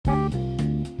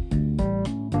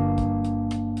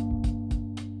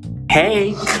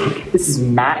Hey, this is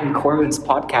Matt and Corbin's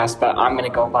podcast, but I'm going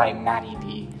to go by Matty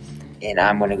B. And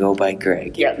I'm going to go by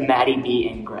Greg. Yeah, Matty B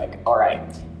and Greg. All right.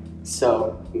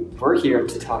 So, we're here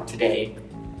to talk today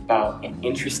about an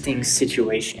interesting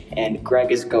situation, and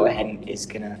Greg is going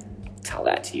to tell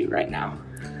that to you right now.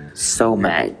 So,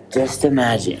 Matt, just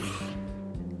imagine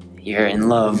you're in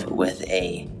love with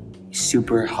a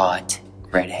super hot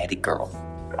redheaded girl.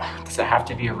 Does it have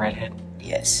to be a redhead?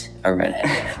 Yes, a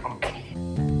redhead. Okay.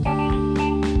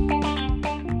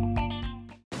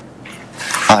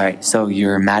 Alright, so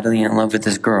you're madly in love with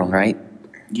this girl, right?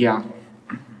 Yeah.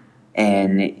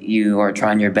 And you are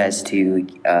trying your best to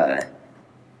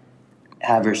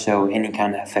have her show any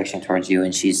kind of affection towards you,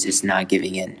 and she's just not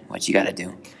giving in. What you gotta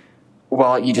do?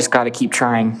 Well, you just got to keep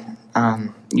trying.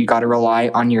 You got to rely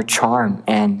on your charm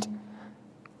and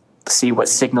see what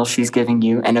signal she's giving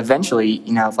you, and eventually,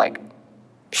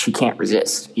 she can't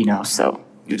resist. So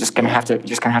you're just gonna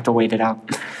have to wait it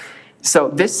out. So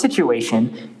this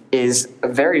situation is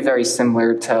very, very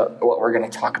similar to what we're going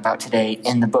to talk about today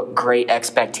in the book Great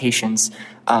Expectations.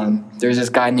 There's this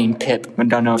guy named Pip. I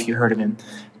don't know if you heard of him,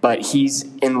 but he's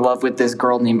in love with this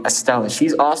girl named Estella.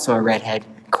 She's also a redhead.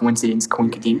 Coincidence,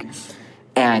 coinkadink.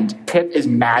 And Pip is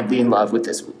madly in love with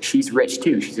this. She's rich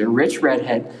too. She's a rich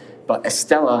redhead, but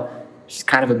Estella, she's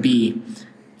kind of a bee,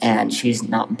 and she's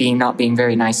not being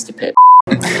very nice to Pip.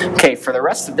 Okay, for the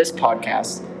rest of this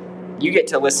podcast, you get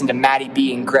to listen to Matty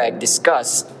B and Greg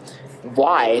discuss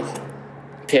why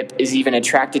Pip is even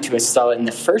attracted to Estella in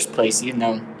the first place, even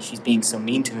though she's being so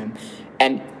mean to him.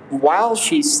 And while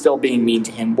she's still being mean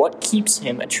to him, what keeps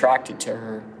him attracted to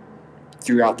her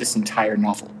throughout this entire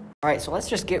novel? All right, so let's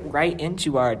just get right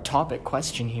into our topic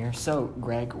question here. So,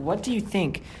 Greg, what do you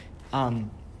think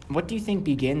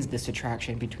begins this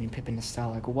attraction between Pip and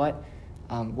Estella?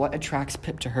 What attracts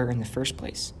Pip to her in the first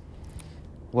place?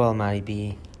 Well, Matty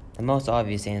B, the most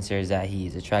obvious answer is that he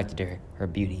is attracted to her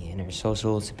beauty and her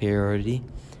social superiority,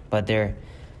 but there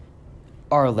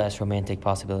are less romantic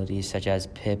possibilities, such as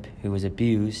Pip, who was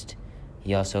abused.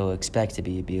 He also expects to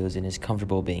be abused and is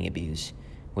comfortable being abused,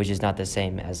 which is not the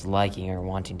same as liking or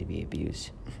wanting to be abused.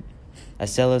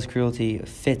 Estella's cruelty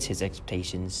fits his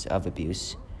expectations of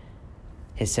abuse,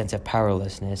 his sense of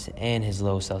powerlessness, and his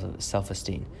low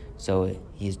self-esteem, so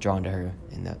he's drawn to her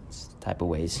in those type of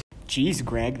ways. Jeez,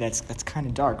 Greg, that's kind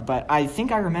of dark, but I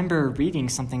think I remember reading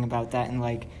something about that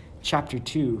in chapter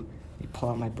 2. Let me pull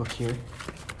out my book here.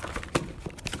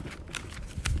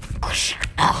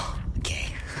 Oh,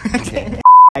 okay.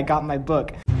 I got my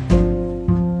book.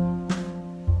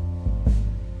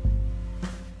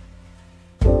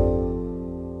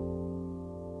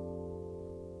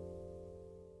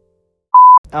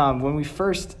 When we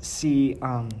first see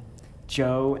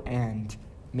Joe and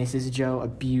Mrs. Joe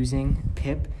abusing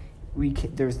Pip,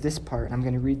 there's this part, and I'm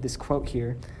going to read this quote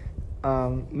here.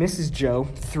 Mrs. Joe,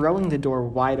 throwing the door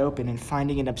wide open and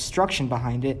finding an obstruction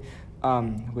behind it,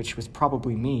 which was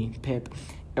probably me, Pip,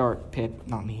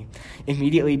 not me,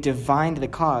 immediately divined the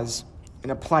cause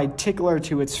and applied tickler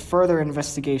to its further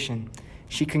investigation.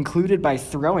 She concluded by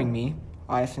throwing me.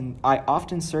 I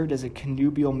often served as a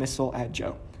connubial missile at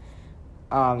Joe.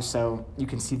 So you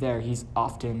can see there, he's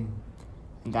often,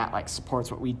 that supports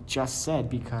what we just said,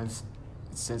 because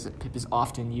it says that Pip is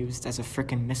often used as a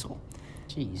frickin' missile.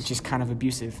 Jeez. Which is kind of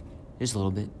abusive. Just a little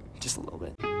bit. Just a little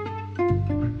bit.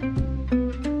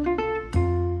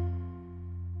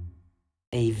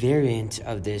 A variant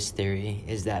of this theory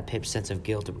is that Pip's sense of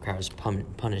guilt requires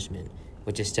punishment,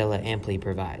 which Estella amply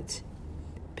provides.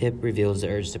 Pip reveals the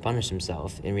urge to punish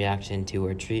himself in reaction to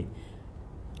her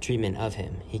treatment of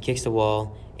him. He kicks the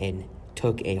wall and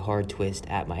took a hard twist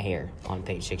at my hair on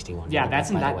page 61. Yeah, that's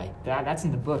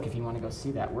in the book if you want to go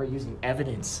see that. We're using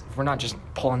evidence. We're not just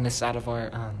pulling this out of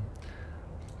our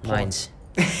minds.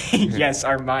 Yes,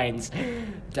 our minds.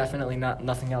 Definitely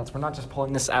nothing else. We're not just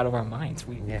pulling this out of our minds.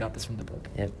 We got this from the book.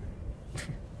 Yep.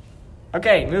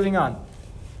 Okay, moving on.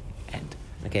 End.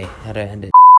 Okay, how to end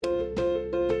it?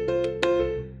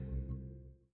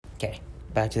 Okay,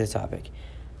 back to the topic.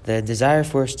 The desire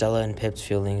for Stella and Pip's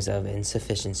feelings of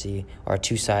insufficiency are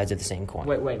two sides of the same coin.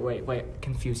 Wait.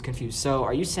 Confused. So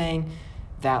are you saying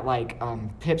that,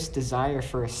 Pip's desire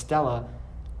for Estella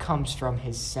comes from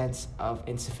his sense of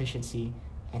insufficiency,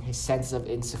 and his sense of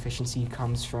insufficiency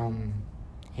comes from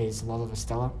his love of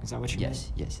Estella? Is that what you mean?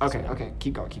 Yes. Okay.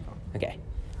 Keep going. Okay.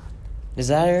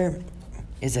 Desire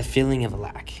is a feeling of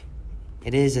lack.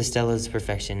 It is Estella's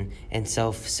perfection and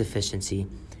self-sufficiency,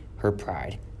 her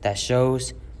pride, that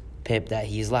shows Pip that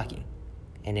he is lacking,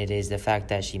 and it is the fact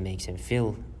that she makes him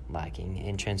feel lacking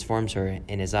and transforms her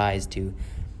in his eyes to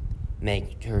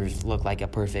make her look like a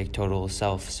perfect, total,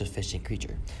 self-sufficient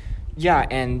creature. Yeah,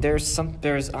 and there's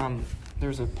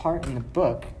a part in the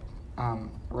book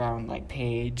around like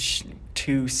page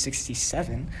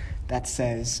 267 that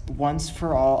says, "Once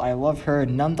for all, I love her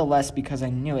nonetheless because I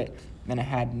knew it, and it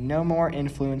had no more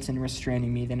influence in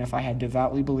restraining me than if I had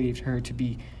devoutly believed her to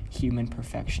be human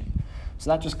perfection." So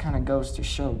that just kind of goes to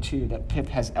show, too, that Pip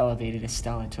has elevated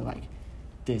Estella to, like,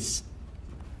 this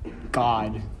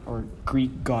god or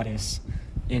Greek goddess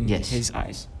in his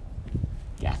eyes.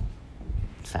 Yeah.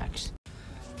 Facts.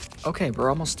 Okay, we're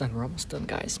almost done,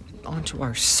 guys. On to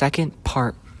our second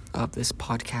part of this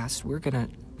podcast. We're going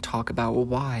to talk about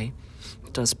why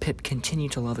does Pip continue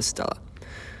to love Estella.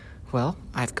 Well,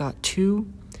 I've got two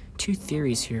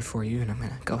theories here for you, and I'm going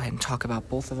to go ahead and talk about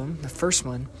both of them. The first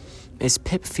one is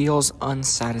Pip feels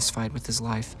unsatisfied with his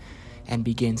life and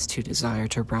begins to desire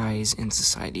to rise in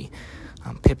society.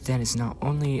 Pip then is not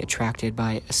only attracted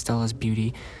by Estella's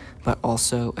beauty, but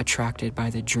also attracted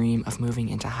by the dream of moving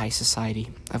into high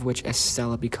society, of which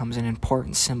Estella becomes an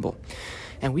important symbol.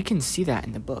 And we can see that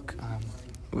in the book.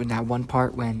 In that one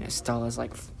part when Estella's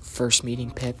like first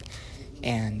meeting Pip,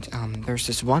 and there's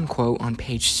this one quote on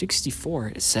page 64.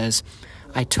 It says,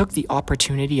 "I took the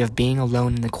opportunity of being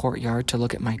alone in the courtyard to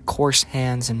look at my coarse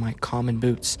hands and my common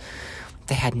boots.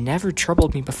 They had never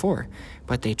troubled me before,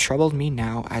 but they troubled me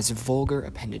now as vulgar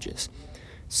appendages."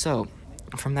 So,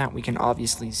 from that, we can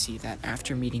obviously see that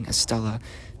after meeting Estella,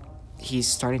 he's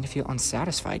starting to feel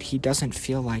unsatisfied. He doesn't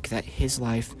feel like that his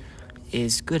life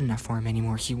is good enough for him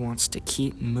anymore. He wants to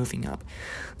keep moving up,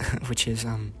 which is,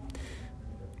 I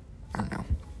don't know.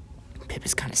 Pip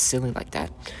is kind of silly like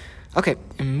that. Okay,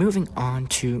 and moving on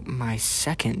to my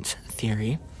second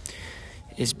theory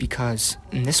is because,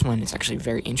 and this one is actually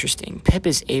very interesting, Pip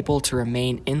is able to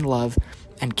remain in love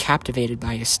and captivated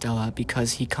by Estella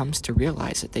because he comes to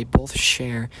realize that they both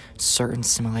share certain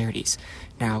similarities.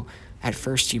 Now, at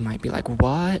first you might be like,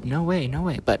 what? No way.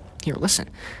 But here, listen.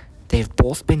 They've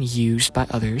both been used by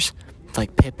others,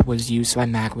 like Pip was used by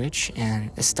Magwitch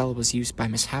and Estella was used by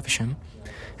Miss Havisham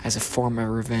as a form of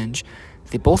revenge.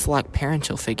 They both lack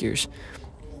parental figures,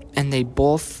 and they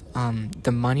both,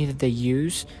 the money that they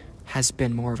use has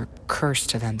been more of a curse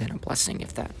to them than a blessing,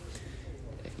 if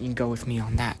you can go with me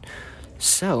on that.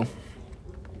 So,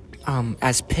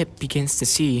 as Pip begins to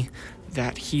see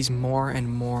that he's more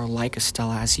and more like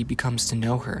Estella as he becomes to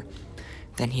know her,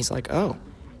 then he's like, oh,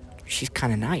 she's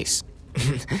kind of nice.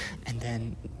 And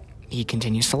then he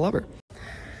continues to love her.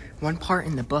 One part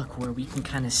in the book where we can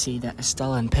kind of see that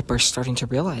Estella and Pip are starting to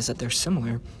realize that they're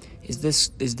similar is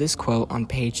this quote on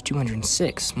page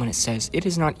 206 when it says, "It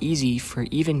is not easy for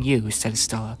even you," said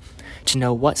Estella, "to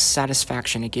know what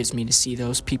satisfaction it gives me to see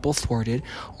those people thwarted,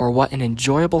 or what an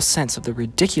enjoyable sense of the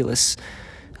ridiculous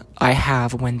I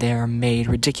have when they are made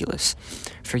ridiculous.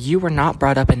 For you were not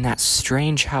brought up in that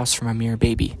strange house from a mere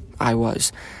baby. I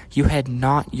was. You had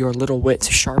not your little wits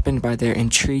sharpened by their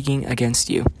intriguing against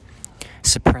you.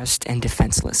 Suppressed and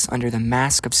defenseless, under the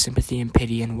mask of sympathy and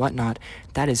pity and whatnot,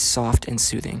 that is soft and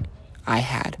soothing. I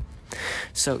had."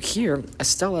 So here,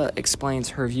 Estella explains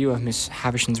her view of Miss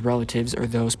Havisham's relatives or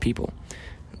those people,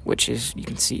 which is, you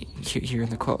can see here in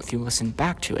the quote, if you listen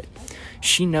back to it.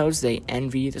 She knows they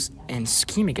envy this and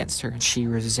scheme against her, and she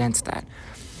resents that.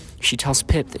 She tells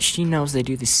Pip that she knows they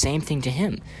do the same thing to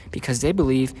him because they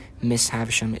believe Miss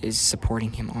Havisham is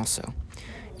supporting him also.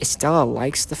 Estella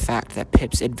likes the fact that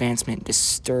Pip's advancement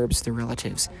disturbs the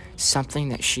relatives, something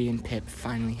that she and Pip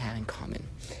finally have in common.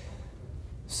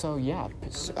 So yeah,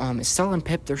 Estella and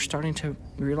Pip, they're starting to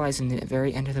realize in the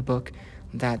very end of the book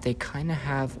that they kind of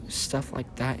have stuff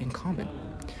like that in common.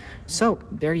 So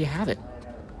there you have it.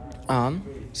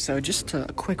 So just a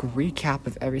quick recap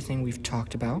of everything we've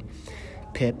talked about.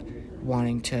 Pip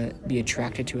wanting to be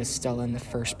attracted to Estella in the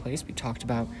first place. We talked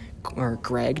about, or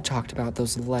Greg talked about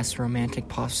those less romantic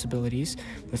possibilities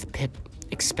with Pip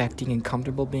expecting and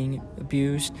comfortable being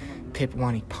abused, Pip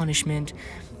wanting punishment,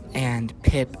 and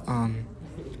Pip's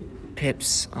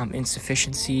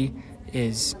insufficiency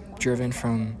is driven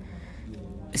from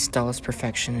Estella's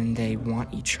perfection, and they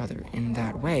want each other in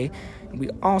that way. We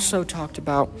also talked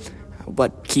about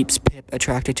what keeps Pip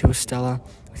attracted to Estella,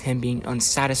 with him being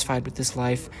unsatisfied with his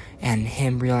life and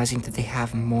him realizing that they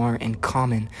have more in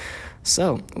common.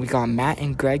 So, we got Matt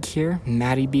and Greg here,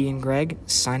 Maddie B and Greg,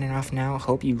 signing off now.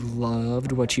 Hope you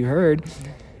loved what you heard,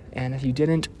 and if you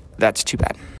didn't, that's too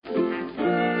bad.